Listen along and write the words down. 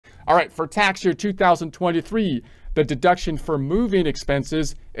All right, for tax year 2023, the deduction for moving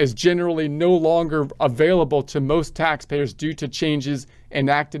expenses is generally no longer available to most taxpayers due to changes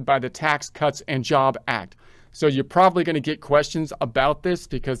enacted by the Tax Cuts and Jobs Act. So you're probably going to get questions about this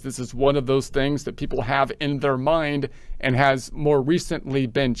because this is one of those things that people have in their mind and has more recently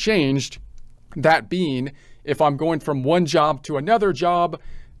been changed. That being, if I'm going from one job to another job,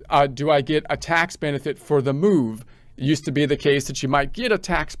 do I get a tax benefit for the move? It used to be the case that you might get a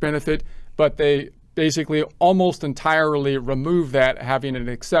tax benefit, but they basically almost entirely remove that, having an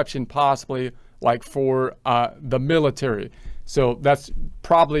exception possibly like for the military. So that's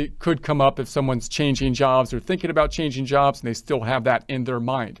probably could come up if someone's changing jobs or thinking about changing jobs and they still have that in their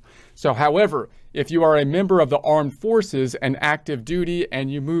mind. So however, if you are a member of the armed forces and active duty and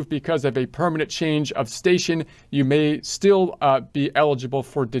you move because of a permanent change of station, you may still be eligible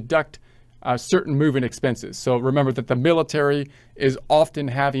for deduct certain moving expenses. So remember that the military is often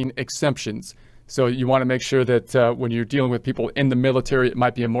having exemptions. So you want to make sure that when you're dealing with people in the military, it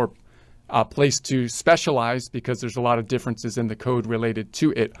might be a more place to specialize because there's a lot of differences in the code related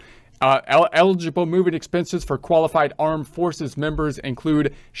to it. Eligible moving expenses for qualified armed forces members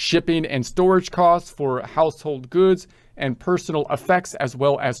include shipping and storage costs for household goods and personal effects, as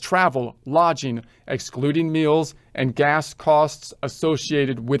well as travel, lodging, excluding meals, and gas costs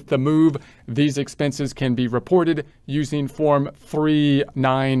associated with the move. These expenses can be reported using Form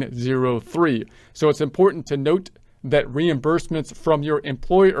 3903. So it's important to note that reimbursements from your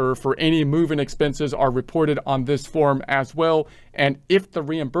employer for any moving expenses are reported on this form as well. And if the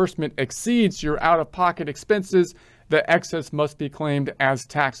reimbursement exceeds your out-of-pocket expenses, the excess must be claimed as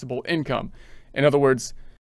taxable income. In other words,